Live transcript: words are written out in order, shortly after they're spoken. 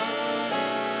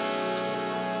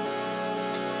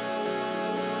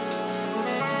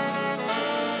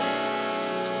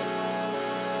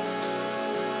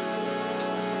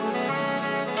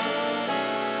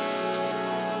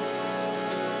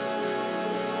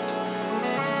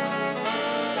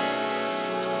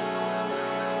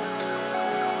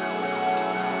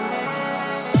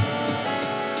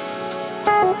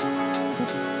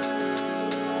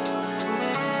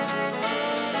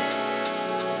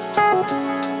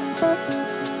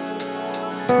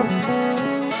Pulling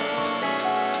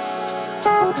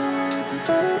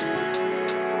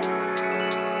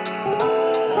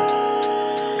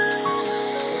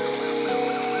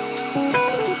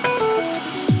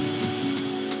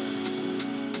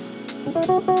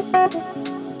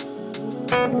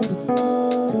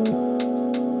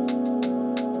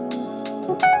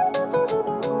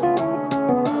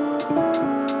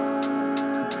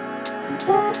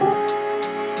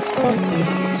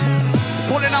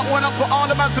that one up for all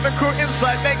the massive crew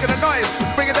inside, making a noise,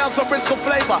 bringing down some Bristol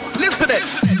flavor. Listen to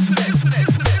this.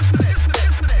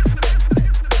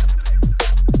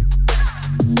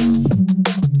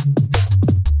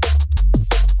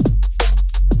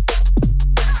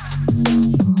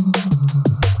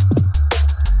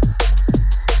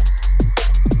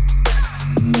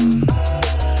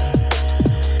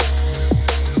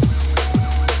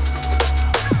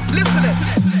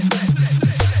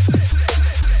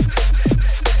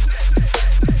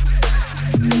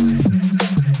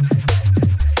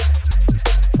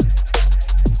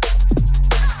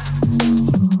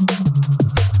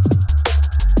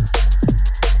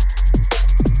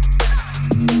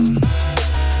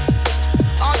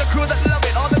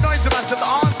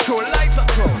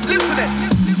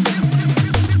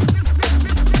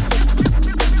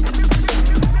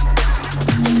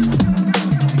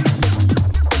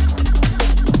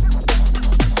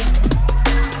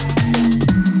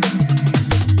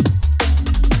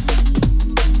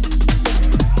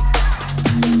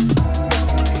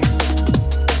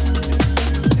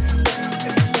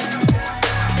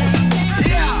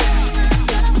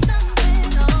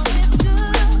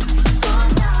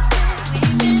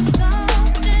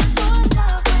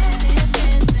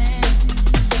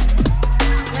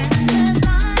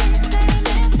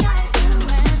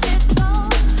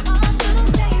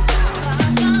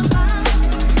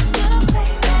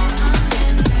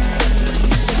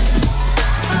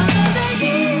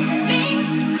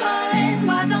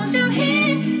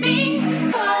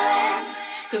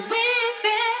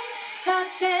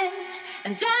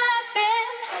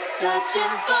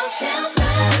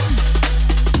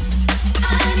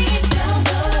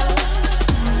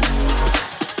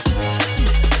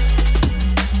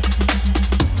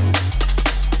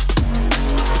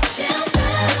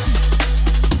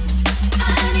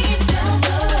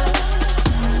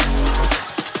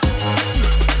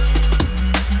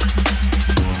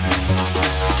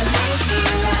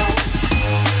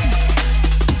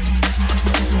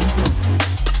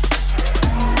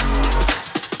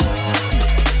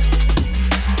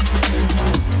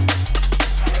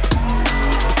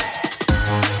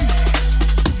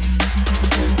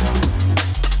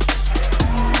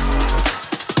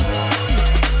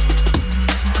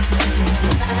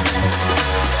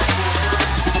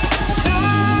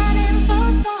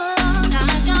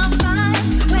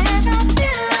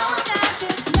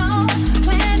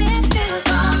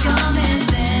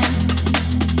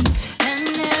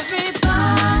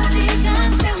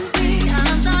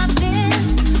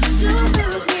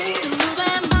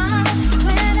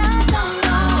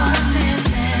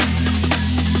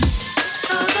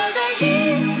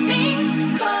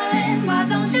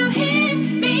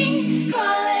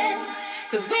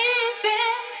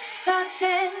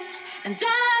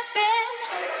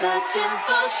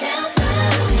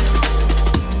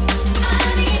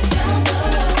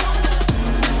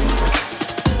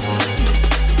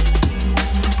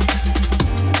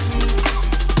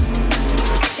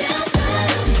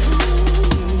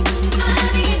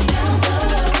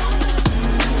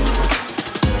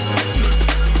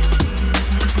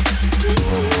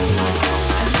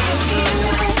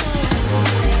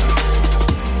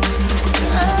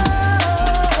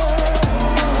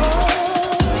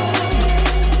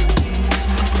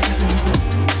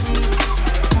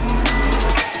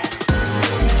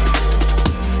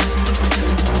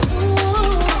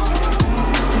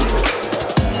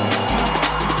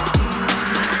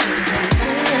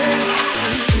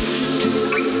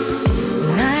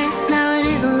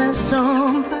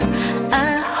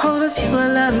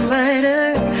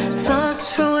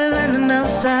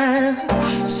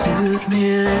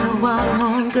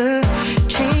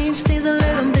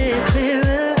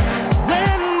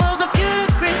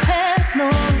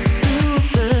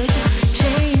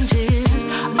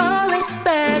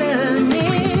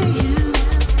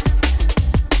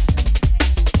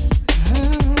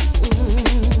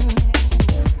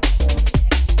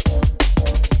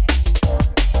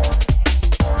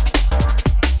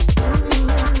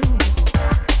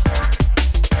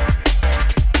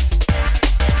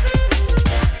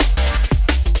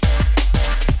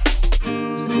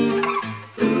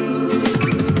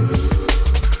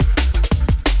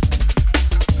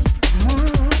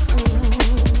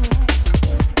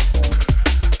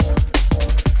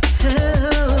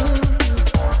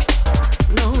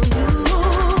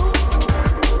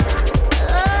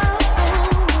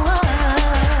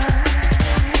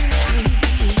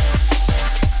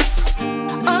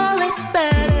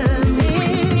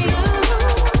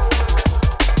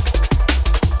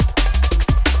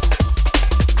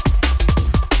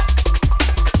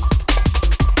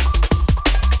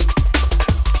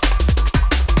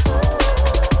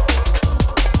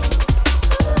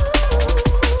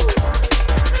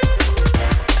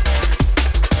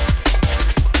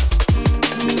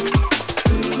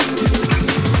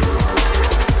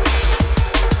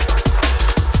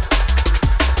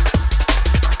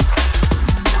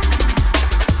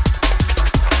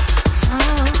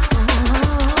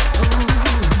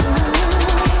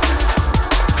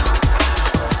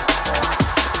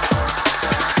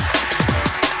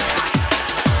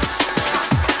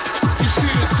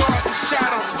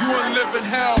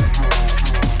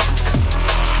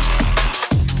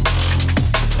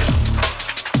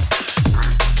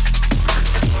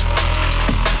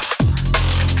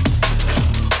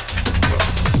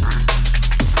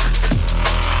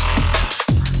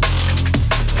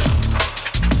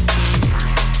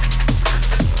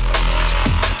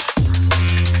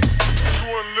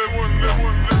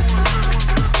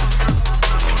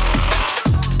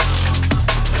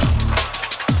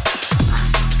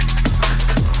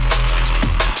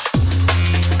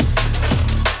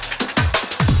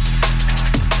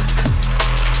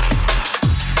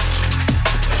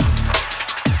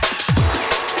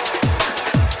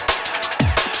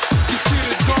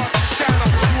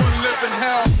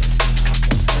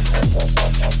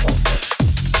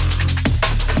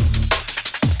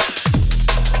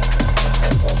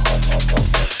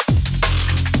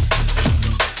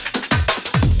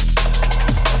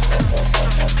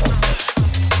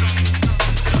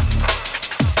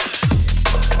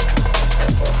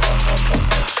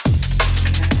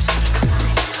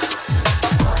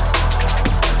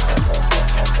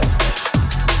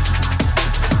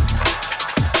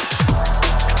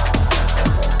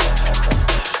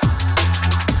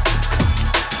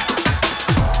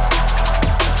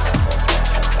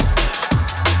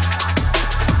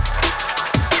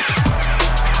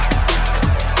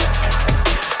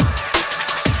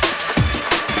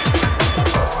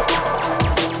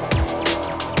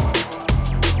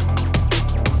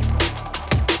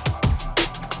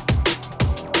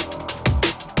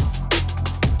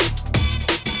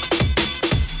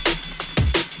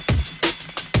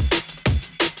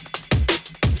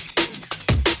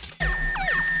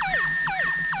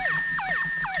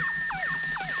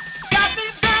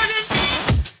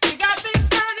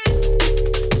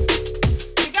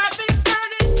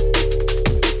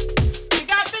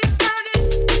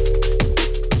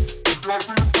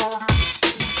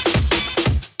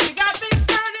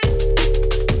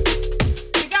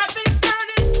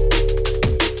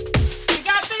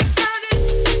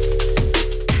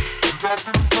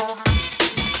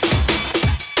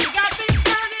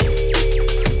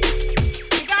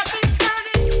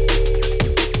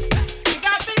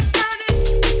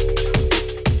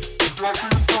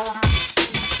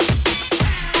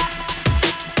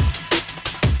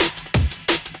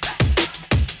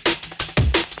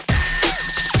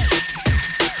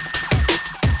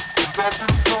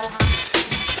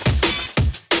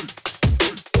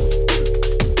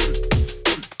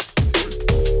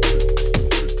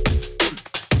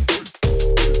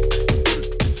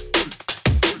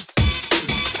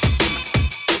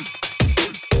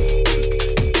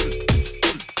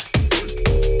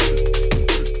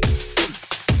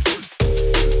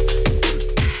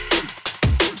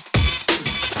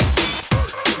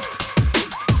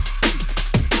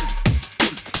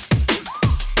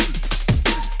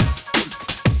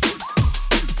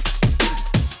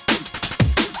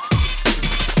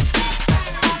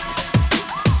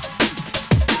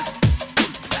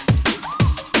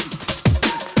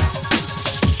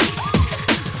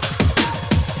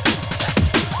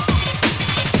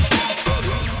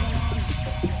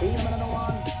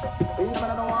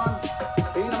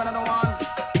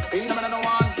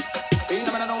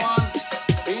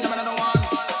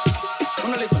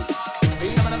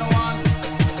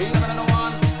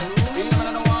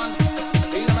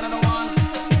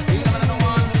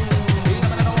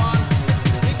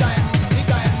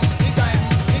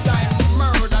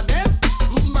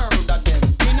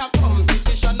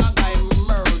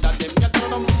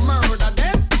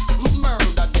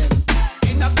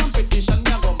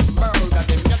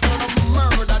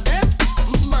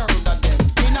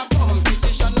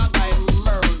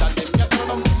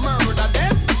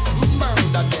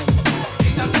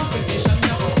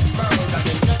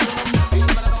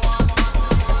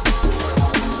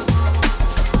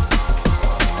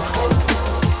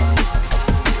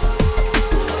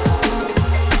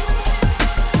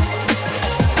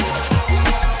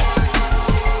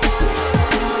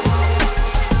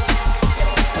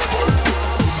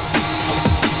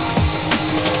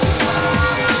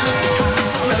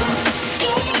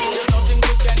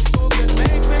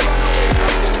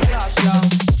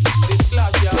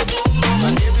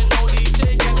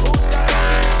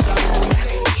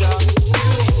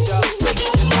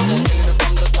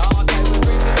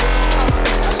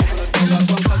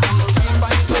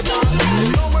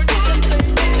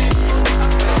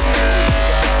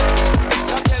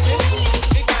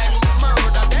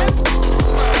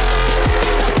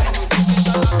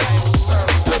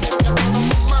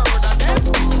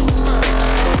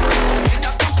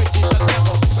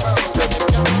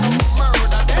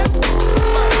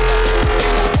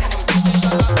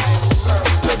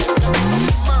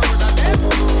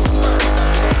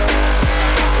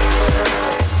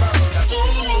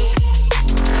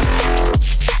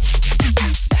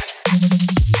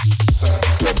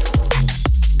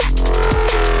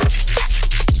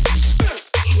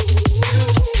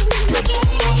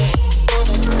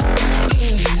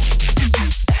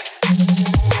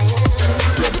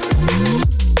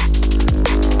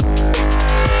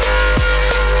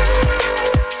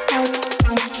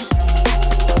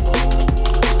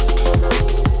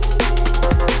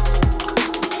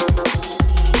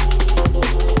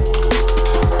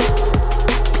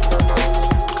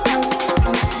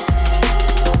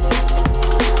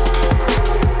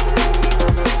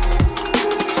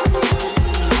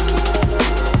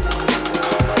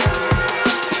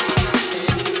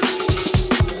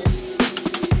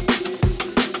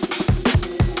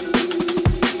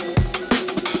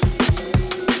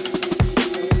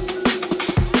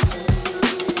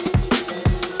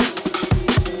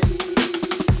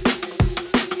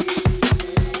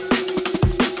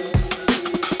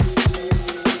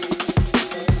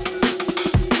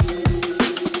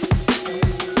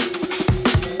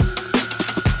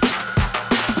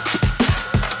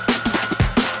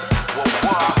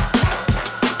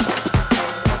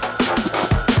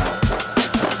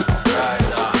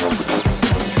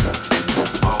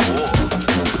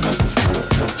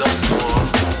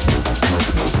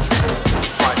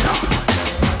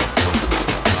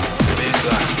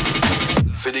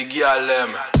 girl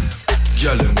them.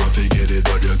 Girl them want to get it,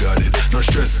 but you got it. No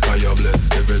stress, cause you're blessed,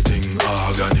 everything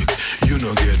organic. You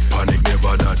no get panic,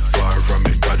 never that far from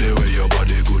it. Cause the way your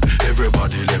body good,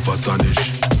 everybody left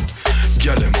astonished.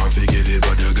 Girl them want to get it,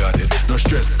 but you got it. No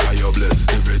stress, cause you're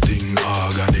blessed, everything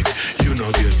organic. You no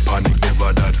get panic,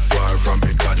 never that far from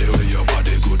it. Cause the way your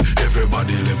body good,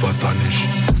 everybody left astonished.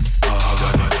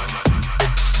 Organic.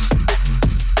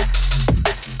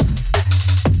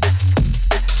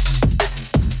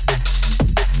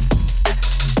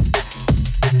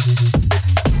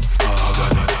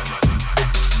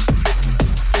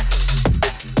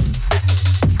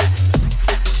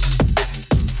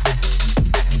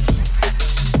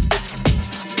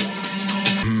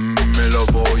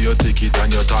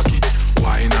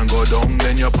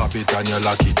 and you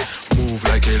lock it. Move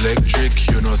like electric,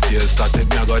 you know stay static.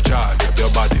 Me I go charge up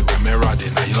your body when me rod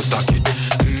in your socket.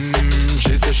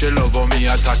 She say she love how me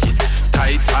attack it.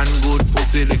 Tight and good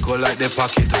pussy liquor like the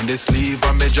pocket. And the sleeve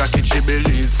and me jacket she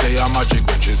believes say I'm magic.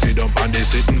 When she sit up and they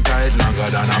sitting tight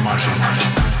longer than a machine.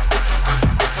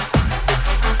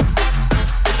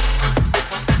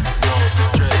 No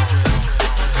stress,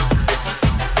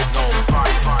 no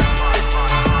panic.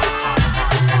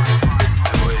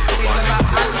 The way you want it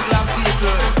go.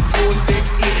 People use the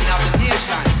healing of the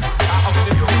nation. Up to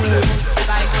the bless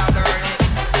like a burning.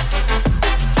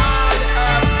 All the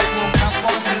herbs smoke up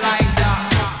on the lighter.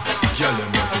 Girl, you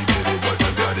know fi get it, but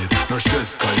you got it. No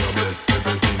stress, 'cause you bless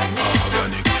everything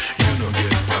organic. You no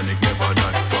get panic, never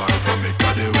that far from it.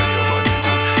 'Cause the way your body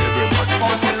good, everybody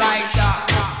On the lighter.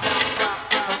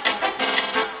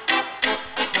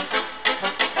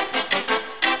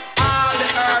 All the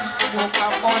herbs smoke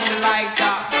up on the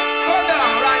lighter. Go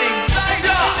down, running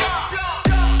lighter.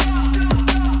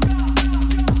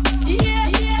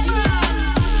 Yes,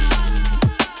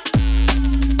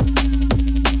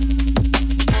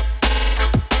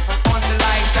 on the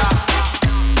lighter.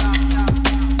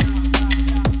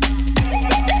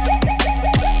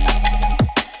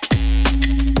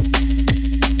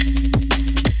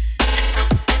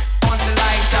 On the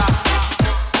lighter.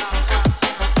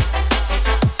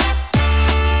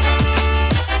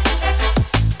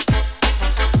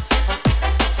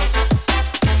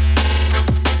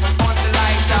 On the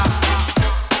lighter.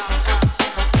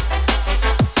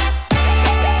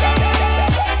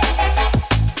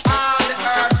 All the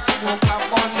herbs smoke up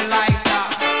on the lighter.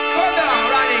 Go down,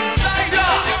 running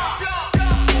lighter.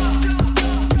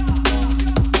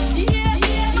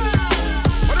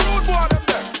 What the road boy them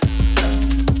there?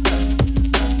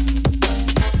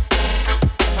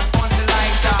 On the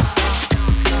lighter.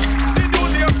 They do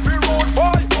the free road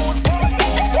boy. I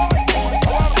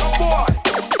want some boy.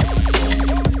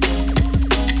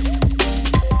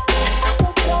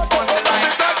 On the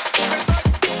lighter.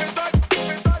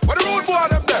 What the road boy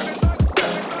them there?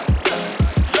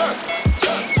 Yeah.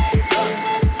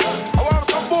 I want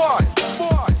some boy.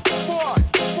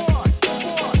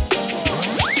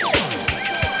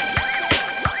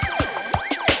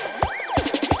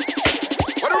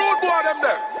 What the road boy them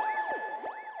there?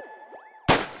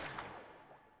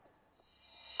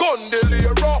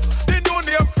 Gundelero, the new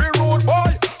name for road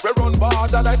boy. We run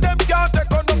border like them can't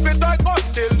take on the fit like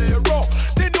Gundelero.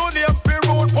 The new name for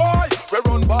road boy. We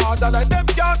run border like them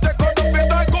can't take on the fit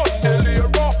like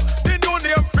Gundelero. The new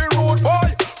name for road boy.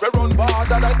 We run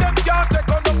border like them can't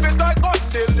take on the fit like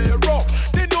Gundelero.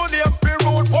 The new name for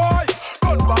road boy.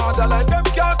 Run border like them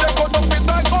can't take on the fit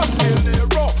like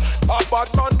Gundelero. A bad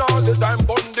man all the time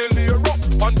Gundelero.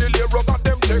 Gundelero got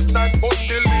them take 9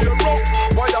 Gundelero.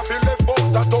 Why I feel left out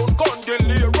that don't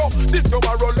Gundelero. This your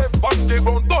barrel left on the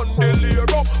ground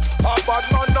Gundelero. A bad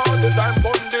man all the time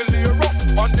Gundelero.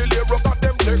 Gundelero got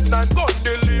them take 9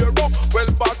 Gundelero.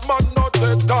 Well bad man not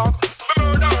take talk.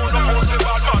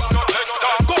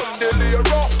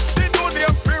 Gundelero, the new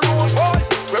name for road boy.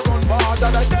 We run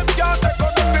border like them can't take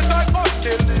on the fit like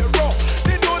Gundelero.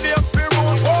 The new name for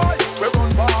road boy. We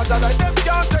run border like them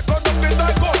can't take on the fit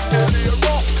like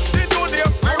Gundelero. The new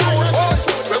name for road boy.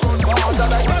 We run border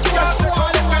like them can't take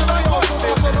on the fit like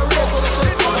Gundelero.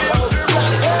 The new name for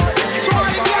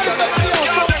road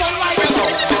boy.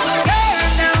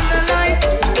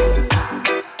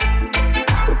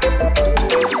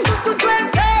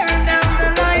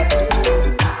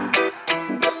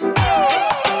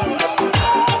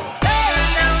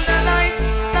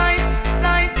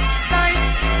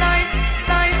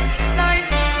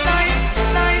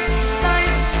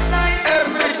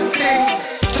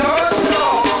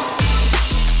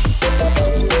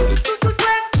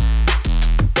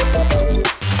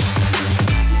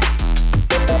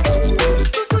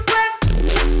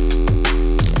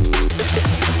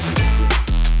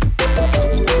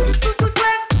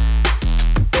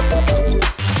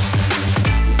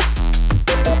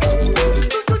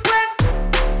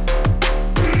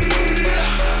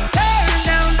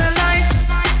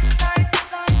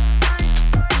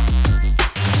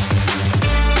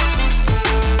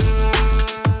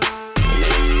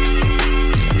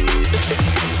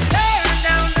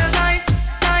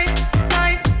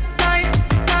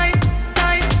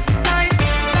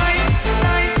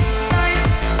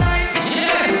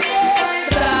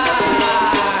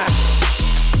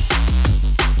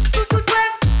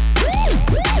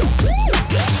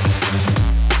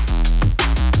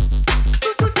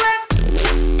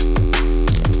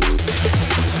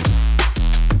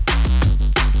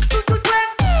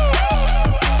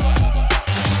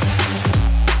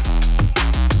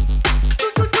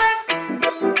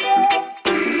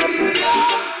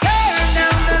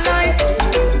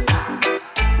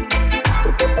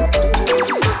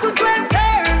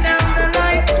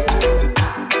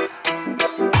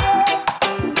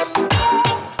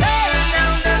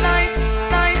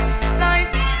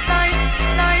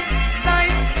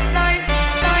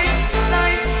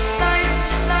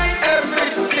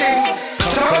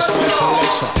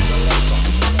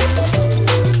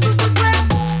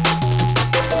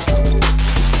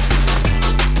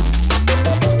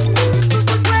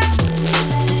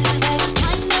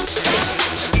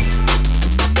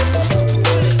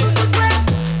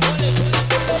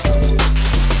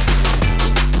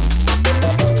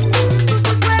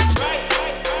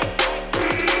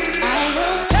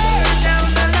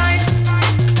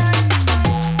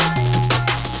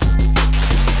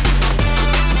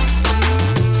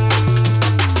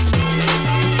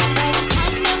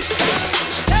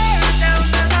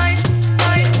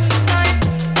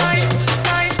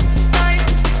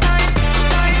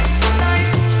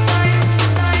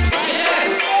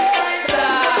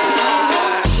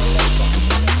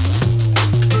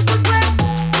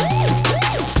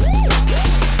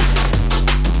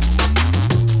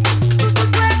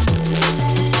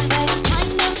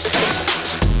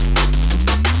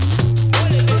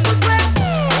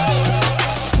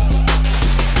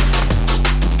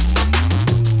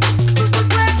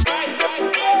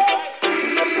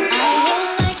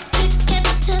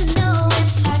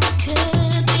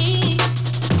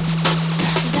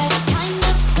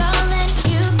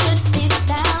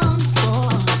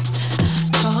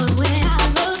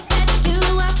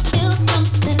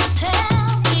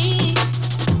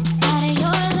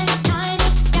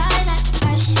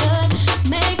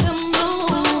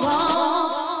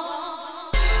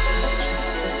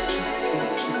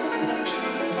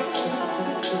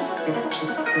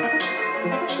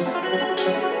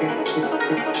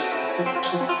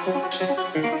 Subsonic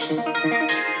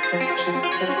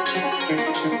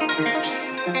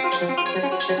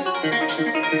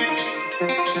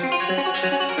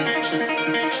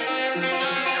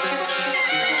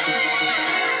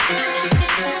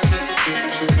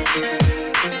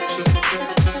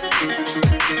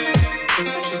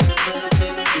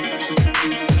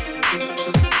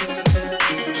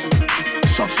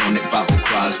battle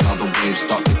cries, now the waves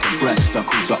start to compress.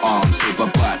 Knuckles to arms,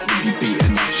 silverback, we be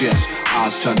beating our chest.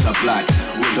 Eyes turn to black,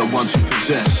 we're the ones who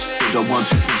possess. We're the ones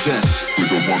who possess. We're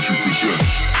the ones who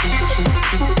possess.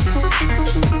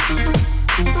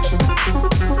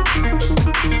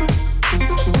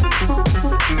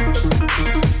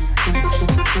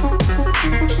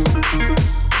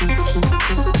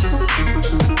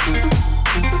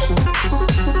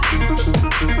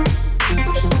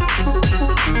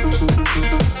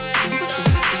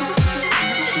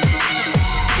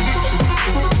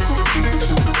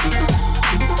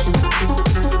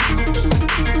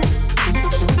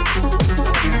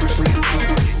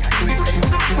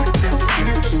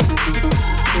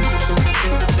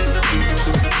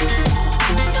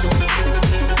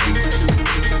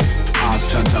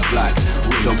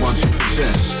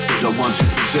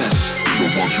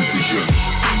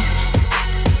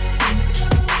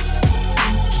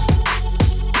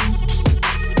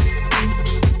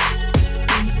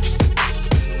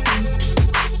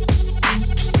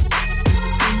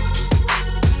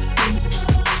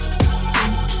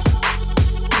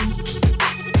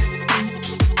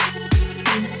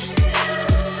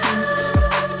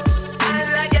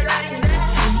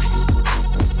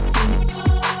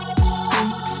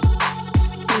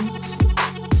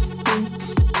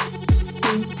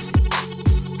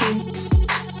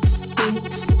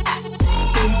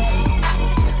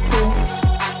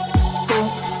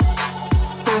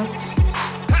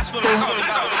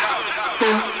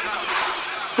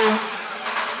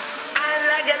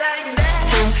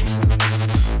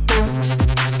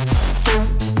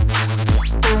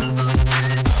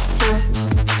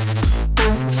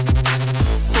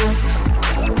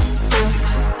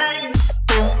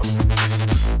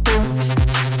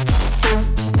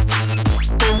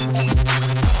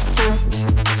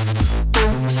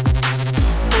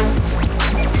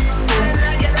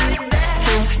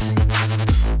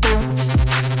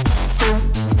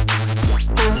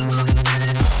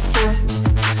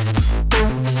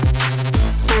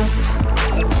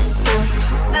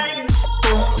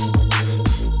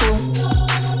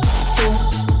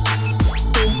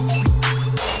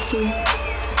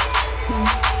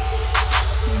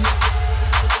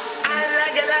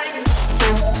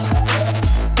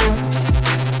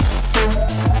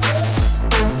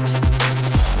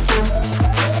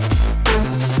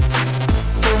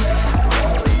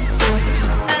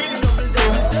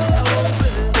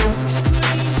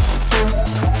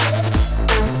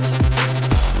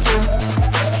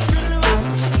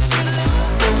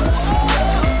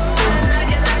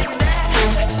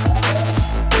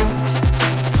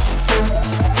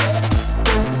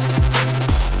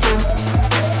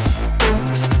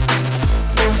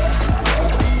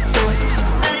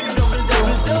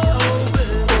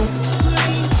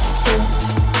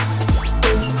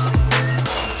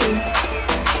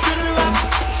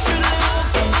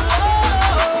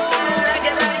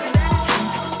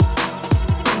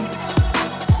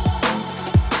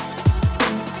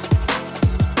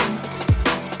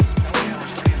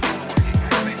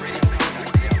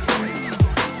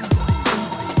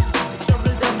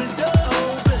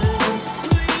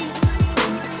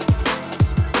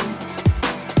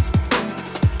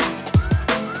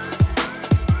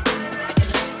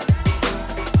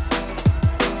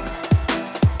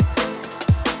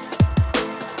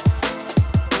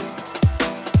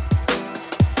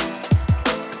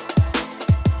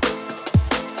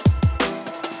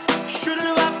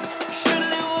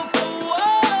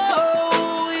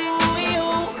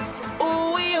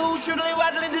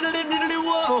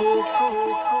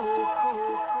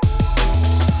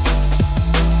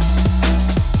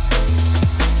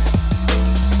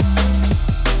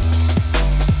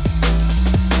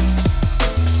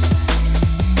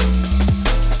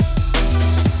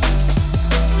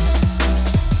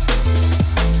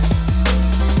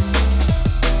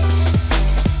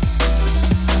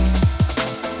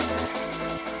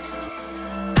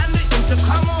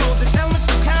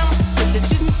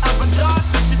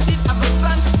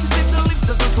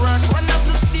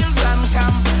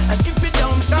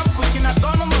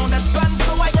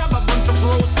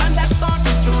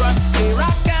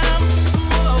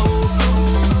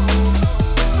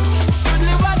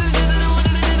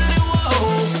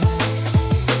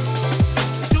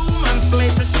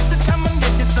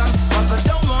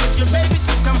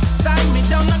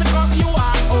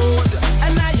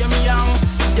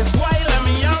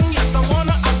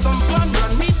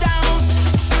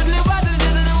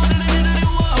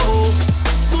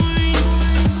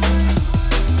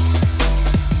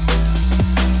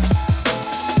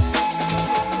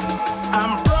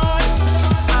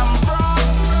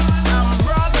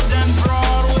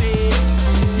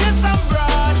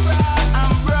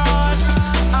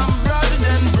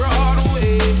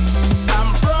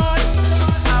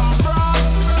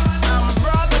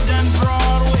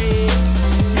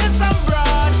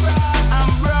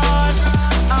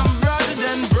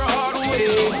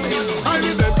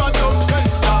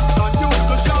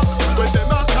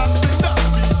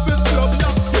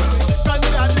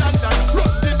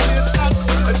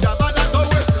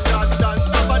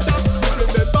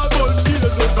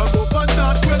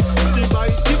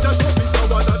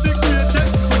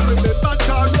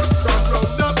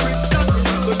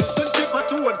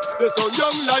 son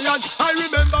young lion. I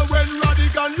remember when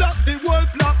Radigan locked the world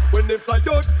block. When they fly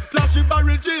out, clashing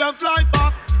Barry J and fly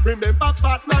back. Remember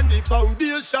Batman, the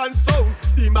foundation sound.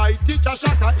 The mighty teacher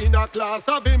Shaka in a class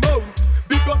of him own.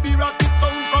 Big up the rocket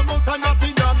sound from out of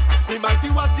Nottingham. The mighty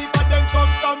Wasipa then come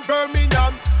from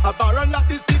Birmingham. A baron like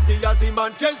the city as in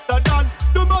Manchester done.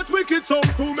 Too much wicked sound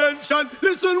to mention.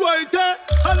 Listen right there,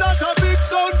 a lot of big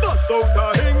sound bust out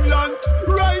of England.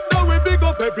 Right now we big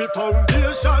up every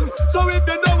foundation. So if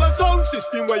you know a sound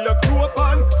system where you grew up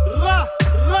on, ra,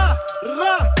 ra,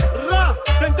 ra, ra,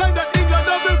 then time that England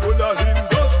have a run a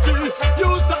industry.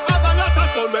 Used to have a lot of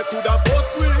sound we could have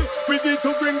bust we. We need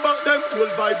to bring back them old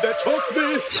vibe that trust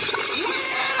me.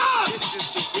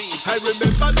 I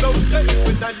remember those days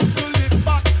when I used to live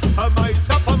back. I might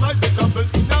stop on my trouble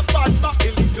in a bad back. A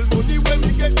little money when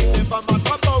we get it, never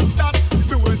matter about that.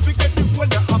 We will forget it when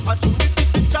the opportunity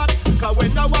to chat. Cause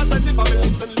when I was a nipper, me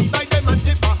listen, lead like them and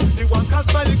tipper. The one cause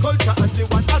my culture and the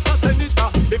one as a senator.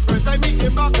 The first time me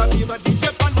came back, I became a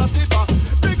DJ and massive.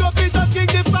 Big up Peter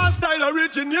King, the fast style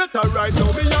originator. Right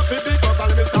now me happy big up all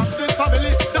my Saxon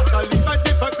family. That I leave my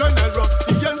tipper, Colonel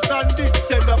Rusty and Sandy.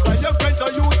 Them up by your friends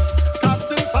or youth.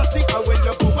 Captain Passy, and when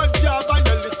you go a job and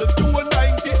you listen to a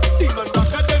 90. Demon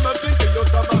rock at them and think you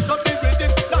use the back of the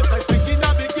rhythm. Dance like Peggy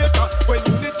Navigator. When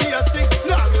unity has stick,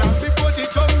 long before the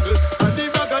jungle and the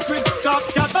ragga twin. Top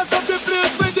cat and up the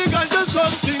place where the ganja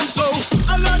something. So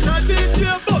a lot of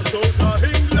DJ bust out of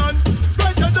England.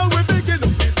 Right now we begin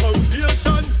up the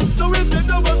foundation. So if you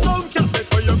know a sound cassette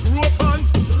where you grew up on,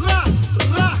 ra,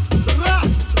 ra, ra,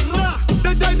 ra.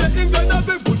 The time that England have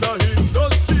been put a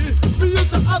industry. We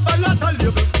used to have a lot of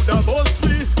labels put a bust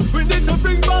we. We need to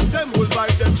bring back them old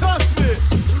vibe, them trust me.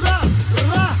 Ra,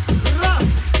 ra, ra.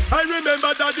 I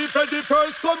remember Daddy Freddy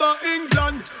first come to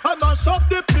England. I mash up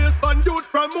the place for youth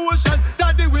promotion.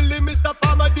 Daddy Willie, Mr.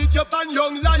 Palmer, DJ and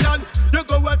Young Lion. You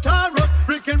go at Taros,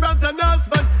 Ricky Rams and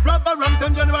Osman, Robber Rams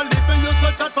and General Lee. We used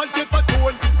to chat for tip a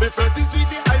tone. The first is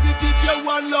Sweetie, I the DJ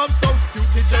One Love Song.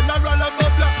 Duty General of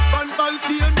Black Van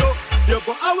Valtino. You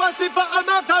go Awasifa and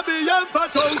Maccabi and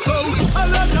Patton. So a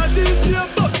lot of DJ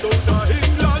bust out of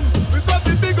England. We got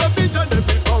the big up each and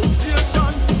every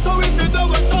foundation. So if you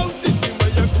know a sound system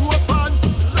where you grew up on,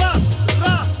 ra,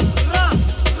 ra, ra,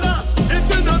 ra. If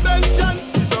you don't mention,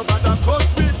 it no matter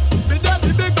cost me. We got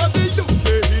the big up the UK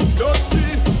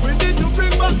industry. We need to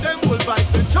bring back them old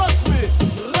vibes and trust me.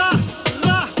 Ra,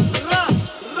 ra, ra,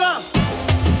 ra.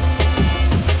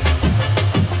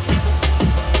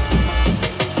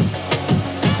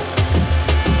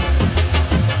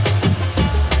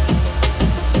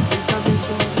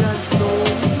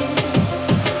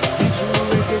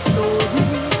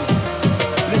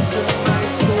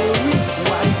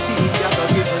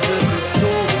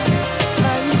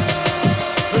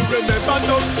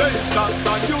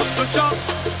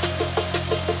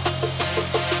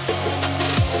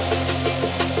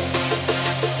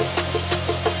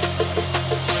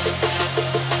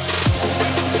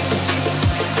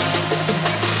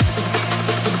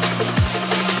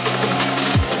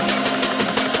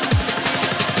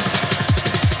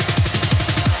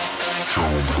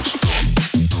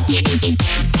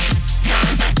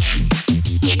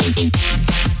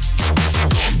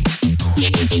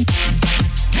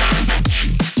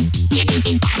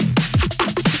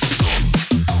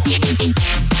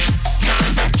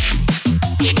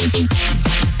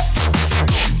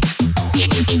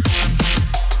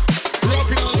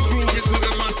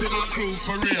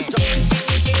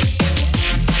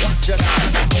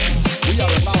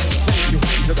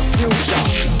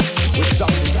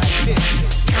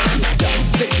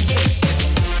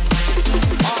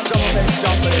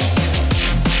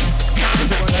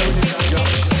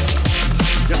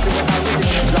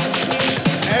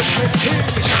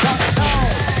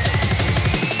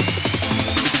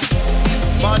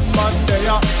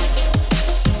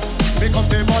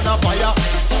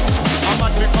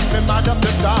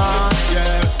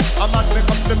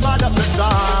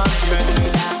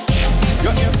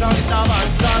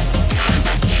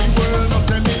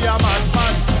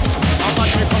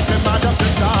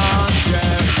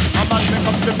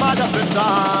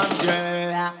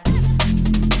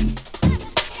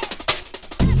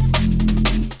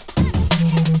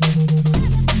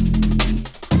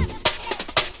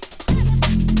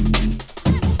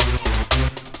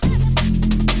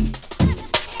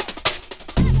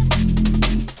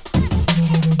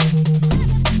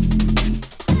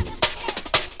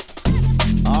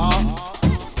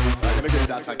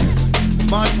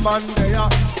 Man there,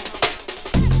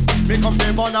 make up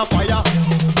the bonfire.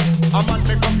 A man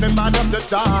make up the man of the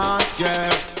dance,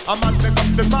 yeah. A man make up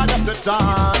the man of the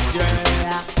dance,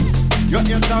 yeah. You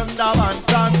hear Thunda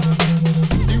Banton.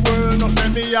 The world no say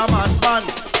me a man.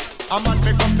 A man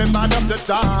make up the man of the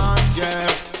dance, yeah.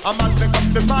 A man make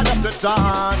up the man of the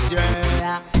dance,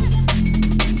 yeah.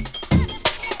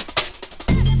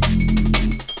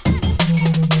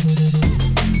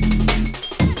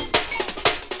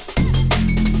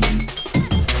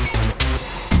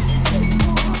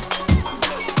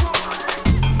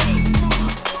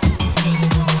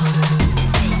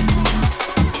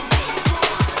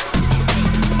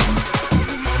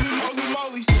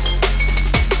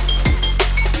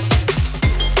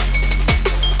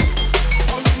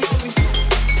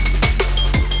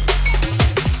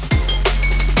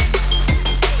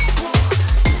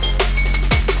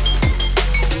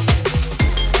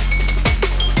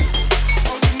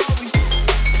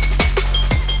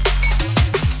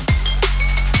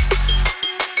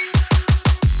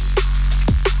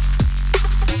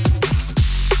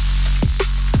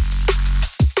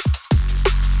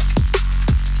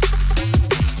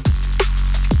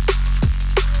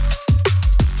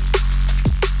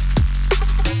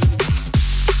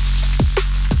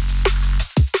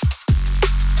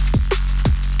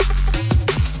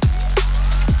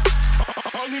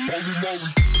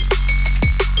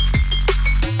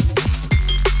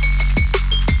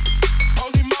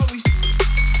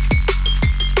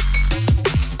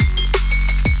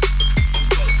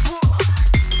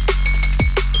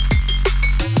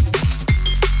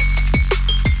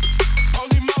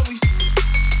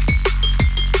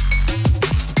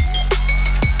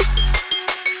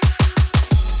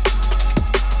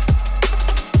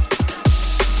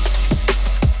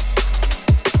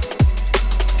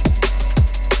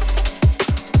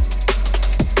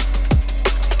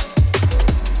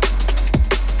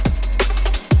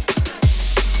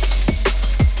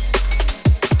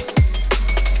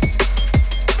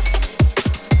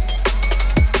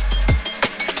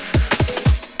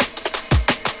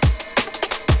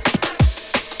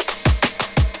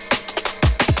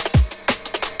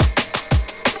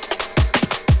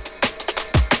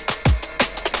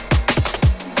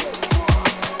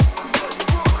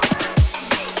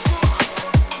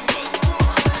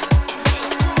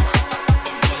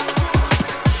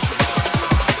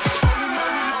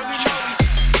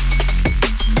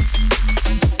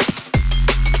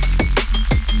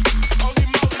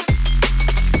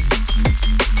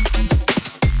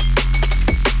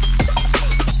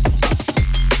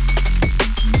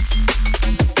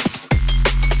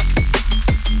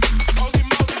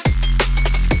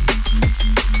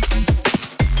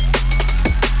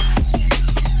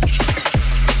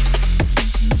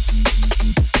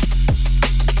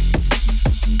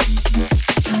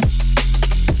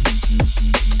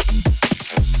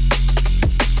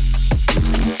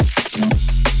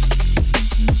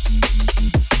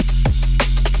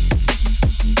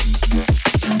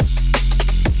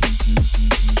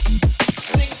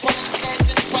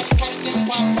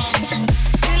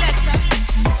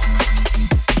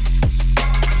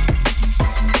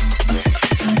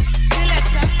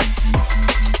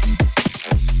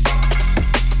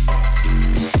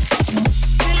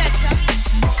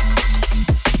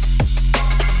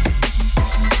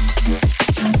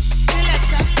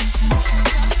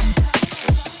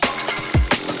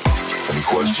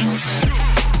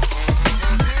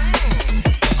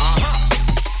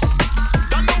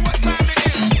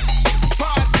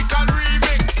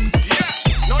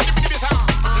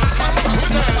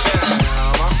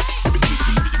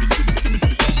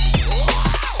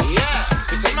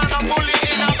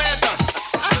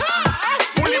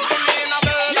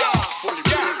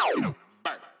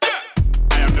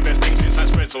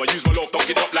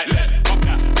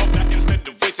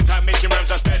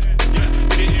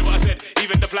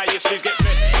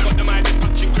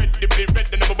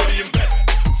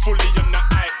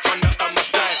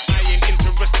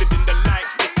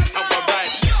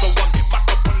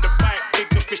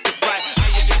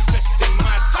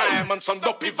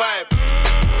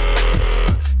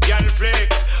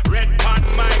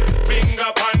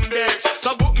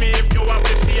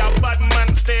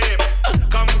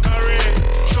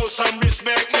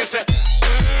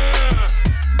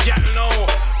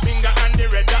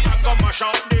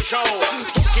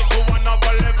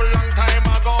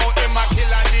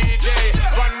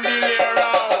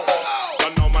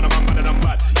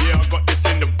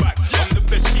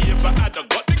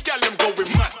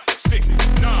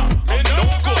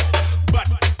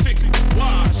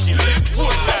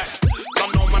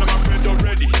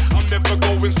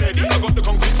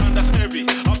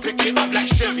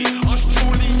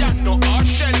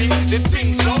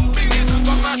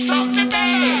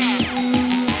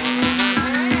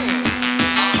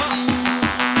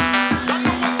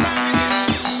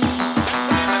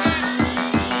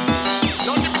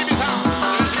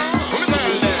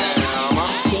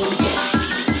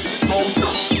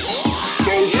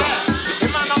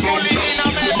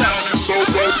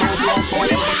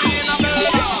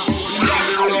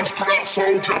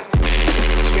 Soldier.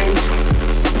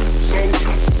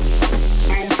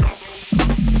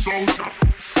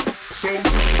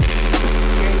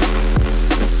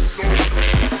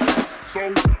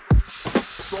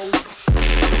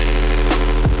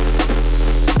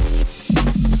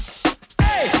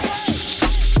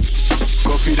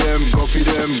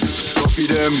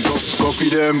 Go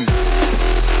feed them.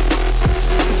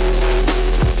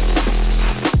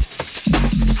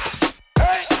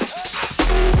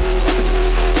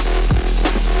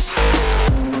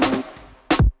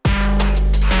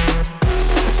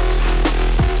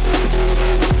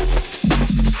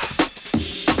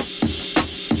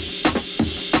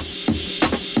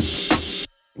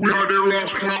 We are the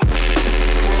last club.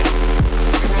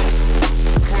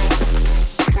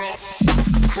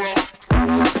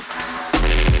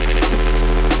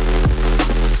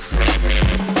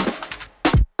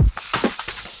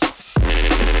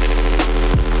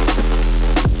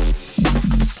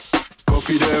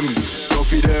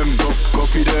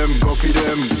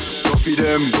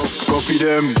 Go feed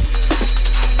them.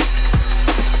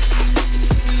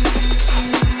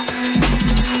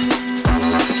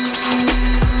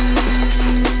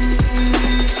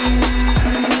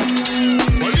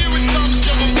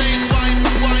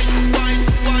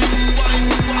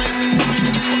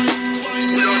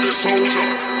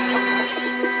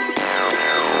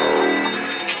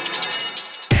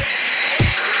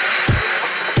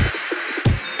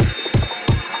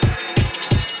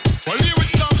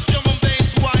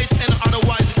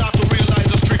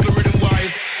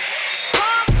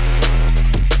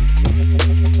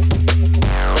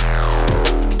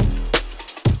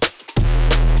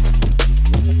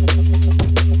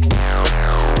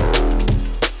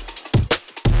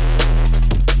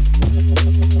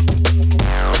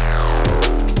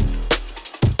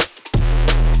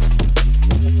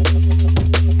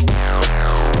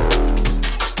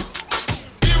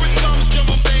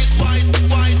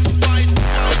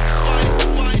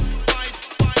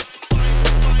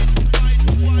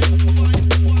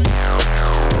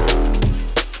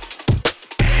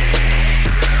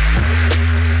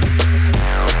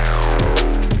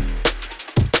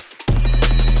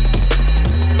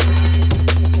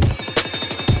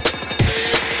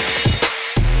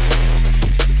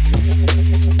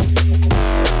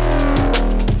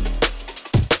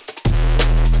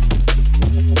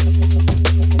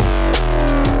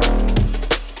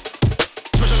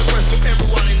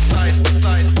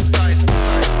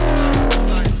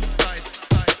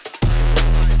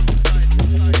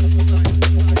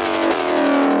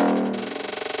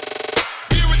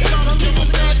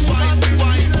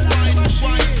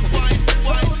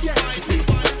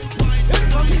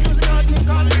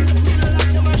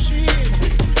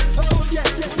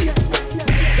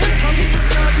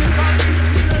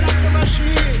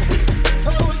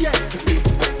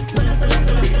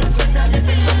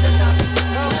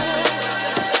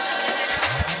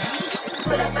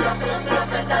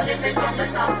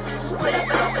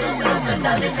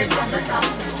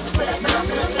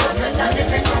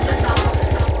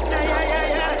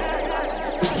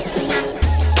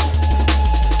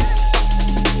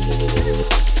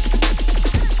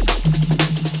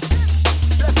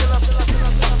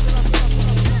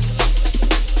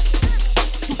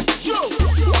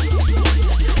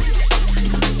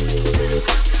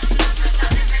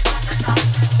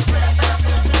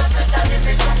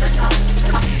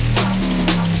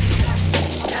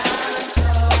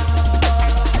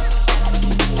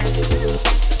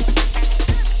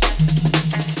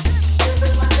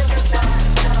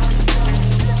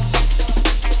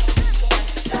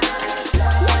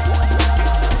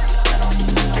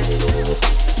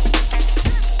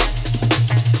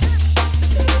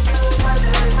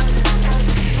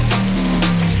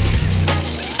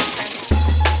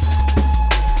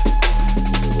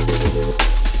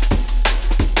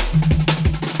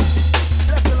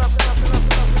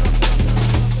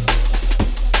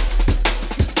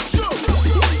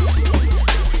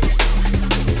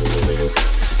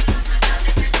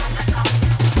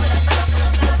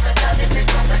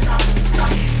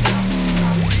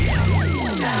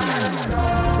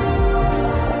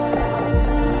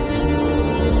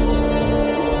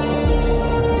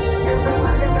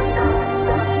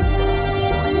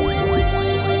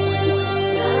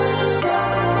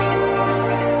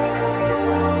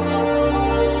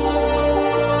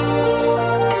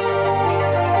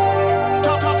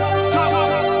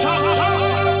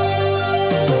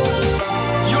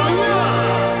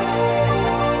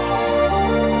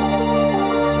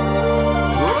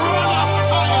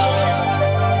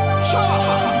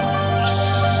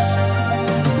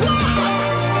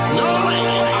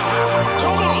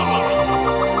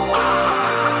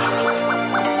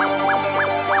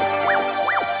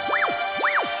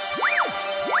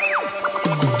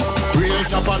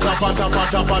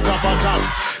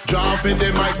 Drop in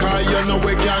the mic, you know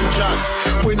we can chat.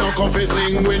 We no come fi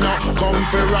sing, we no come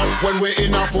fi rap. When we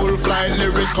in a full flight,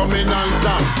 lyrics coming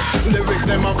non-stop. Lyrics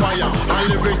them a fire, and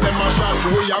lyrics them a shot.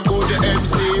 We a go the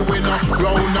MC, we no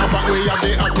round up, but we are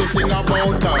the artist thing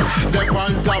about her. They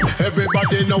on top,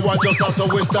 everybody know what just us, so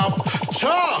we stop.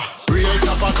 Cha! Real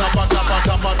tappa.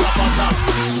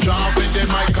 Drop in the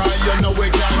mic, you know we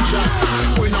can chat.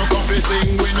 We no come fi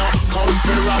sing, we no come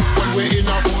fi rap. When we in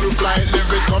a full flight,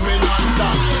 lyrics coming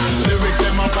non-stop. Lyrics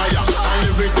them a fire, and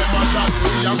lyrics them a shot.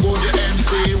 We a go the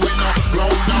MC, we no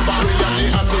round up, but we are the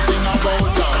artist thing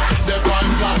about her. They on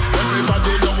top,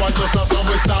 everybody know what just us, so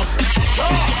we stop.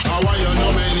 How are you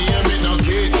know me name me no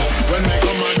kid? When me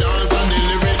come a dance and the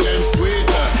lyrics them sweet.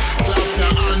 Clap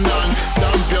your hand and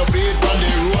stamp your feet on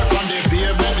the road, on the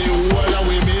pavement, the whole that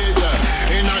we meet.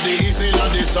 Inna the east, inna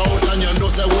the south, and you know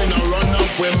say we no run up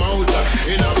we mouth.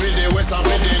 Inna the west, and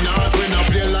the north, we no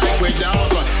play like we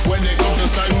dab. When it come to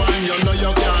style, man, you know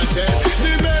you can't test.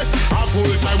 The best, a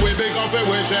full time we big up a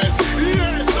waitress.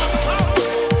 Yes.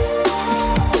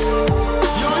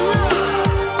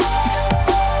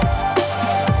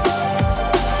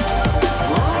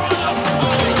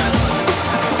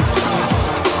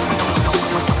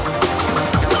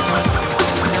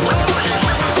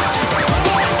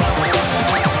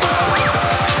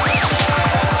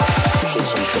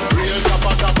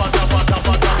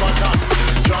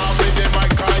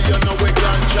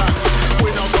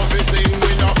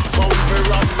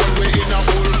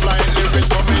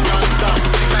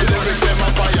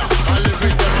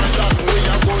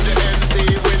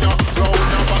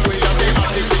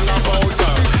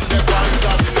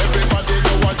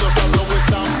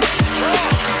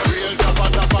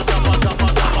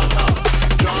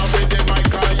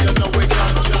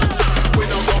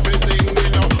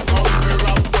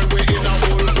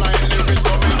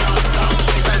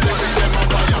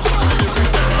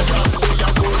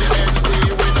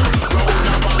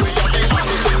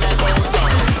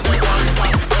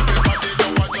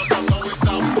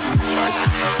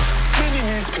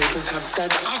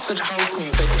 House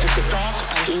music is a dark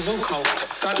and evil cult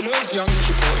that lures young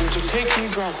people into taking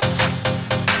drugs.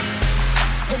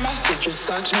 The message is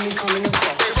certainly coming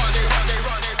across.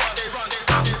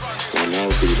 We're now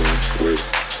dealing with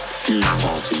huge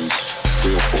parties,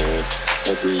 3 or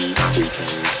 4, every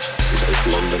weekend in both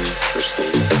London, Bristol,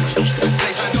 and Manchester.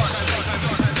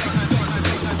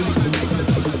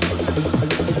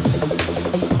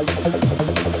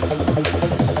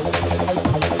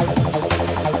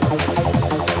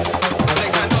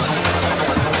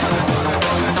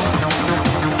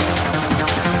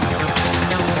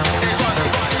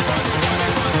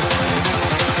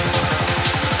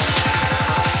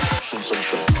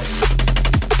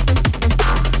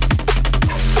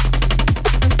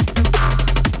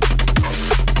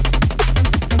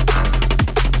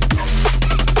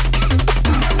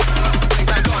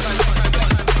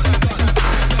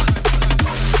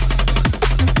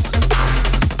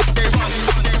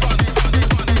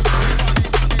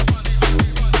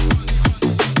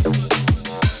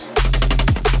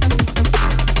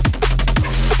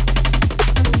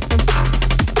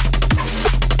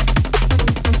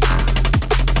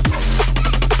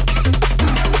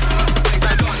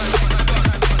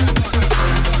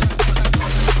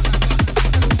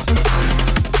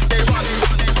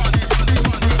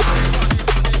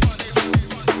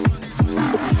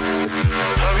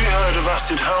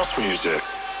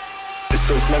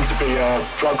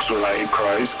 Drugs-related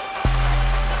craze.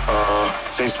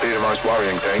 Seems to be the most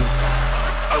worrying thing.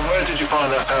 And where did you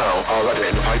find that out? I read it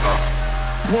in the paper.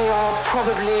 They are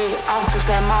probably out of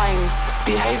their minds,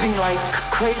 behaving like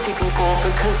crazy people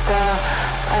because they're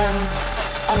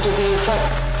under the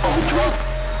effects of a drug.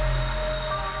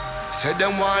 Say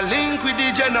them want link with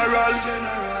the general.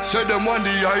 Say them want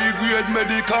the high-grade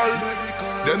medical.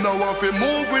 Them now want to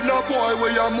move with no boy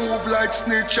where you move like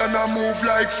snitch and I move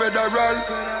like federal.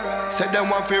 Say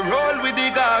them want to roll with the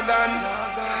gargan.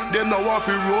 Them now want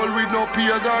to roll with no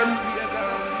pagan.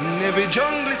 Every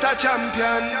jungle is a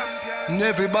champion.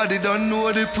 Everybody don't know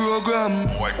the program.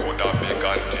 Boy could have big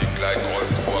and thick like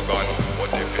old Kogan. But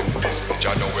if in this snitch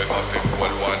I know him have a cool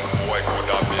one. Boy could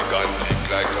have big and thick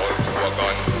like old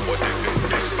Kogan. But if in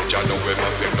this snitch I know him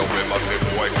have a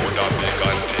boy could have big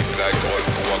and thick like old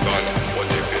Kogan.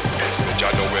 But if in this snitch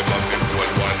I know him have a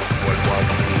cool one.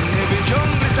 Every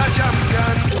jungle is a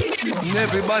champion.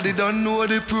 Everybody don't know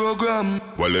the program.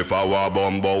 Well, if I were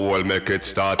bumbo, we'll make it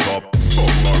start up.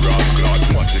 Bumbo ras clot,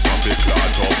 what if I be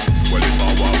clot up? Well, if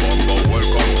I were bumbo, well,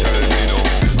 come tell me no.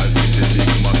 I'll see the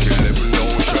big Mackie level, no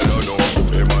shell, no.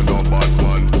 Him a no bad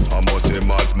man, I must say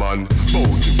madman.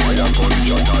 Bout if I a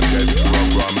gunshot and get drunk.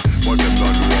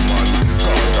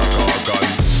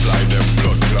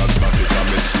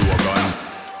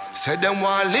 them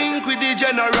want link with the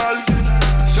general.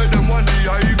 Say them want the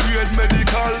high grade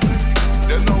medical.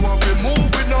 Them now want to move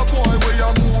with no boy where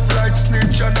you move like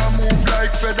snitch and I move like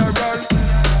federal.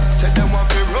 Say them want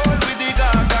to roll with the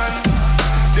gargan.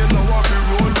 Them now want to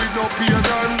roll with no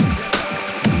pagan.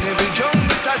 Every jump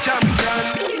is a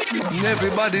champion.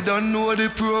 Everybody don't know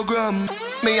the program.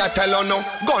 Me I tell you no,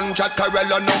 gunshot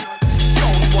Corella no.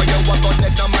 Sound boy you walk on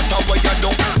it no matter what you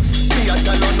do.